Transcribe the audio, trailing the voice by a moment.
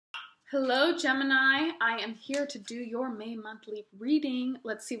Hello, Gemini. I am here to do your May monthly reading.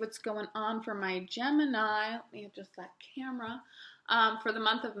 Let's see what's going on for my Gemini. Let me adjust that camera. For the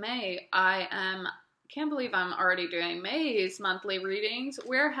month of May, can't believe I'm already doing May's monthly readings.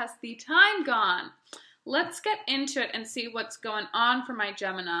 Where has the time gone? Let's get into it and see what's going on for my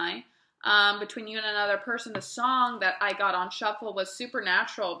Gemini. Between you and another person, the song that I got on shuffle was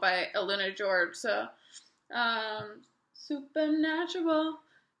Supernatural by Aluna George. So, Supernatural.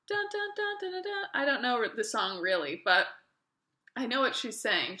 Dun, dun, dun, dun, dun, dun. I don't know the song really, but I know what she's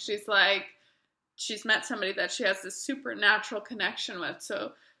saying. She's like, she's met somebody that she has this supernatural connection with.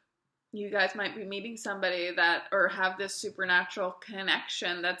 So you guys might be meeting somebody that, or have this supernatural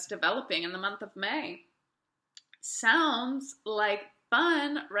connection that's developing in the month of May. Sounds like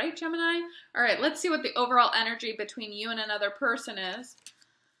fun, right, Gemini? All right, let's see what the overall energy between you and another person is.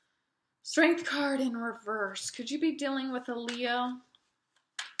 Strength card in reverse. Could you be dealing with a Leo?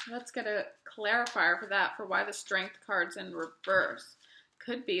 Let's get a clarifier for that, for why the strength card's in reverse.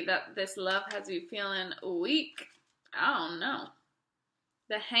 Could be that this love has you feeling weak. I don't know.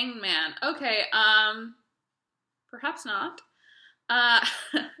 The Hangman. Okay, perhaps not.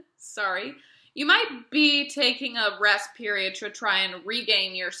 Sorry. You might be taking a rest period to try and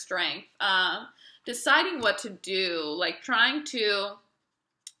regain your strength. Deciding what to do, like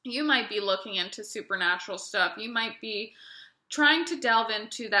you might be looking into supernatural stuff. You might be trying to delve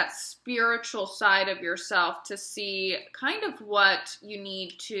into that spiritual side of yourself to see kind of what you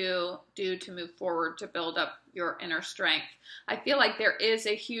need to do to move forward to build up your inner strength. I feel like there is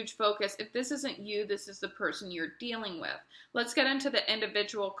a huge focus. If this isn't you, this is the person you're dealing with. Let's get into the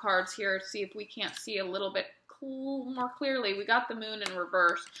individual cards here, see if we can't see a little bit more clearly. We got the moon in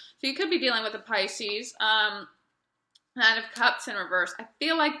reverse. So you could be dealing with a Pisces. Nine of Cups in reverse. I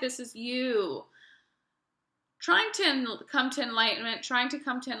feel like this is you trying to come to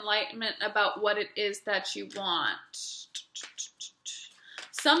enlightenment about what it is that you want.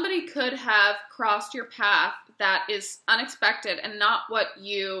 Somebody could have crossed your path that is unexpected and not what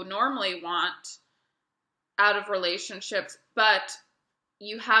you normally want out of relationships, but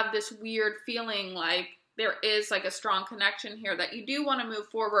you have this weird feeling like there is like a strong connection here that you do want to move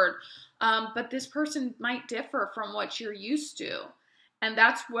forward, but this person might differ from what you're used to. And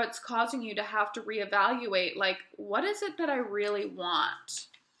that's what's causing you to have to reevaluate, like, what is it that I really want?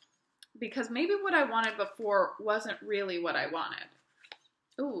 Because maybe what I wanted before wasn't really what I wanted.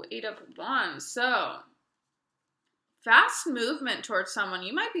 Ooh, 8 of Wands. So, fast movement towards someone.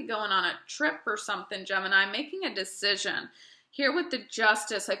 You might be going on a trip or something, Gemini, making a decision. Here with the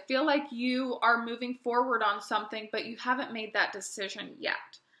Justice, I feel like you are moving forward on something, but you haven't made that decision yet.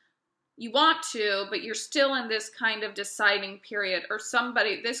 You want to, but you're still in this kind of deciding period. Or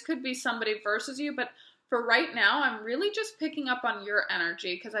this could be somebody versus you, but for right now, I'm really just picking up on your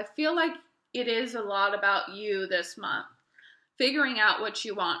energy because I feel like it is a lot about you this month. Figuring out what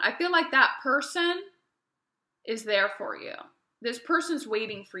you want. I feel like that person is there for you. This person's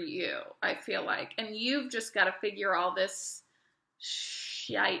waiting for you, I feel like. And you've just got to figure all this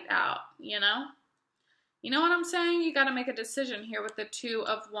shite out, you know? You know what I'm saying? You got to make a decision here with the 2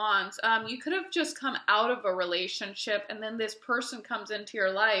 of Wands. You could have just come out of a relationship and then this person comes into your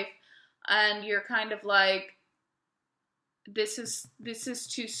life and you're kind of like, this is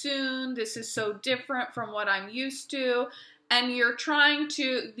too soon. This is so different from what I'm used to. And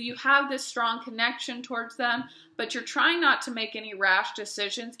you have this strong connection towards them, but you're trying not to make any rash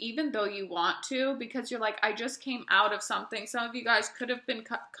decisions, even though you want to, because you're like, I just came out of something. Some of you guys could have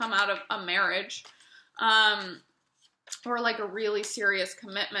come out of a marriage. Or like a really serious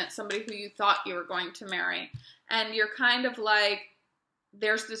commitment, somebody who you thought you were going to marry. And you're kind of like,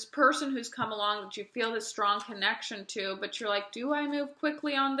 there's this person who's come along that you feel this strong connection to, but you're like, do I move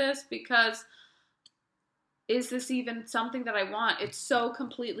quickly on this? Because is this even something that I want? It's so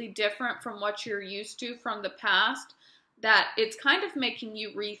completely different from what you're used to from the past that it's kind of making you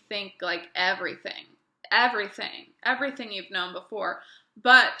rethink like everything you've known before.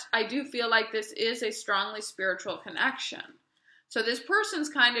 But I do feel like this is a strongly spiritual connection. So this person's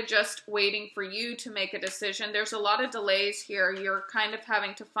kind of just waiting for you to make a decision. There's a lot of delays here. You're kind of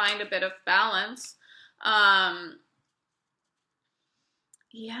having to find a bit of balance.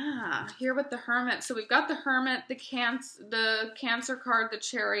 Yeah, here with the Hermit. So we've got the Hermit, the Cancer card, the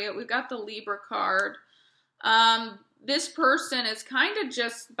Chariot. We've got the Libra card. This person is kind of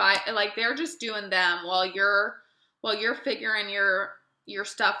just they're just doing them while you're figuring your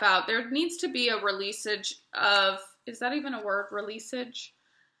stuff out. There needs to be a releasage of, is that even a word? Releasage?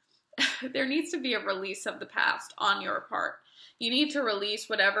 There needs to be a release of the past on your part. You need to release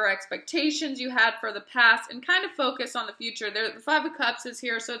whatever expectations you had for the past and kind of focus on the future. The Five of Cups is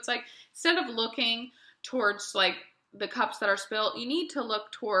here, so it's like instead of looking towards like the cups that are spilled, you need to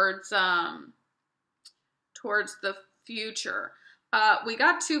look towards the future. We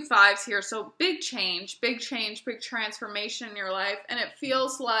got 2 5s here, so big change, big transformation in your life, and it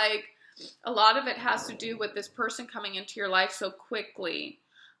feels like a lot of it has to do with this person coming into your life so quickly.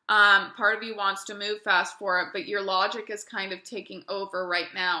 Part of you wants to move fast for it, but your logic is kind of taking over right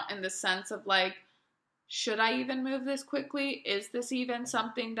now in the sense of like, should I even move this quickly? Is this even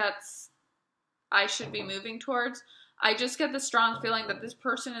something I should be moving towards? I just get the strong feeling that this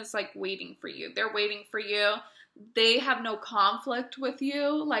person is like waiting for you. They're waiting for you. They have no conflict with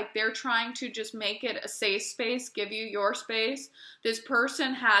you. Like they're trying to just make it a safe space, give you your space. This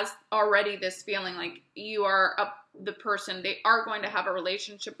person has already this feeling like you are the person. They are going to have a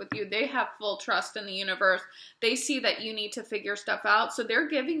relationship with you. They have full trust in the universe. They see that you need to figure stuff out. So they're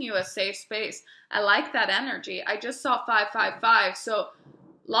giving you a safe space. I like that energy. I just saw 555. So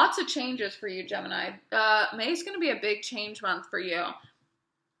lots of changes for you, Gemini. May is going to be a big change month for you.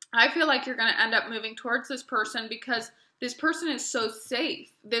 I feel like you're going to end up moving towards this person because this person is so safe.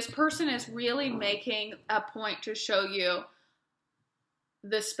 This person is really making a point to show you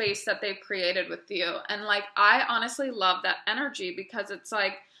the space that they've created with you. And like, I honestly love that energy because it's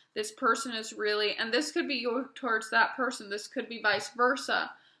like this person is really, and this could be you towards that person. This could be vice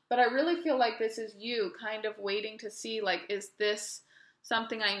versa. But I really feel like this is you kind of waiting to see like, is this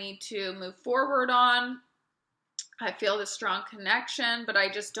something I need to move forward on? I feel this strong connection, but I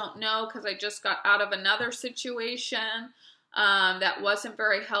just don't know because I just got out of another situation that wasn't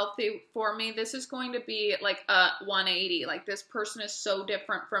very healthy for me. This is going to be like a 180. Like this person is so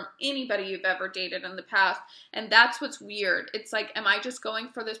different from anybody you've ever dated in the past. And that's what's weird. It's like, am I just going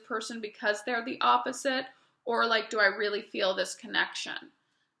for this person because they're the opposite? Or like, do I really feel this connection?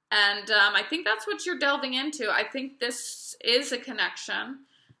 And I think that's what you're delving into. I think this is a connection.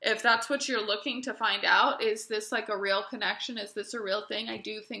 If that's what you're looking to find out, is this like a real connection? Is this a real thing? I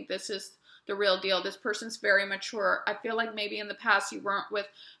do think this is the real deal. This person's very mature. I feel like maybe in the past you weren't with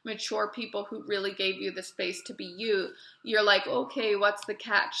mature people who really gave you the space to be you. You're like, okay, what's the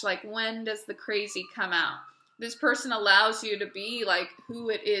catch? Like, when does the crazy come out? This person allows you to be like who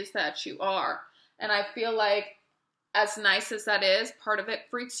it is that you are. And I feel like as nice as that is, part of it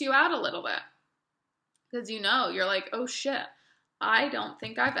freaks you out a little bit. Because you're like, oh shit. I don't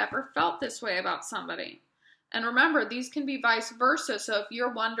think I've ever felt this way about somebody. And remember, these can be vice versa. So if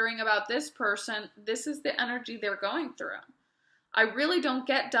you're wondering about this person, this is the energy they're going through. I really don't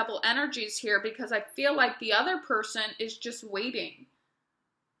get double energies here because I feel like the other person is just waiting.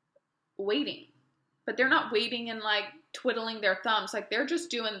 But they're not waiting and like twiddling their thumbs. Like they're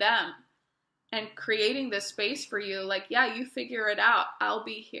just doing them and creating this space for you. Like, yeah, you figure it out. I'll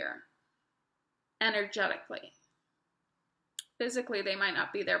be here. Energetically. Physically, they might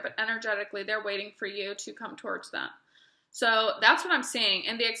not be there, but energetically, they're waiting for you to come towards them. So that's what I'm seeing.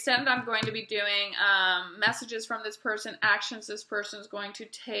 And the extent I'm going to be doing messages from this person, actions this person is going to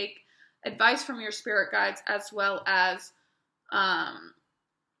take, advice from your spirit guides, as well as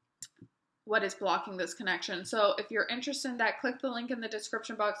what is blocking this connection. So if you're interested in that, click the link in the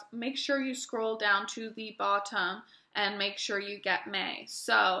description box. Make sure you scroll down to the bottom and make sure you get May.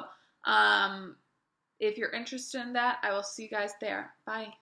 So, if you're interested in that, I will see you guys there. Bye.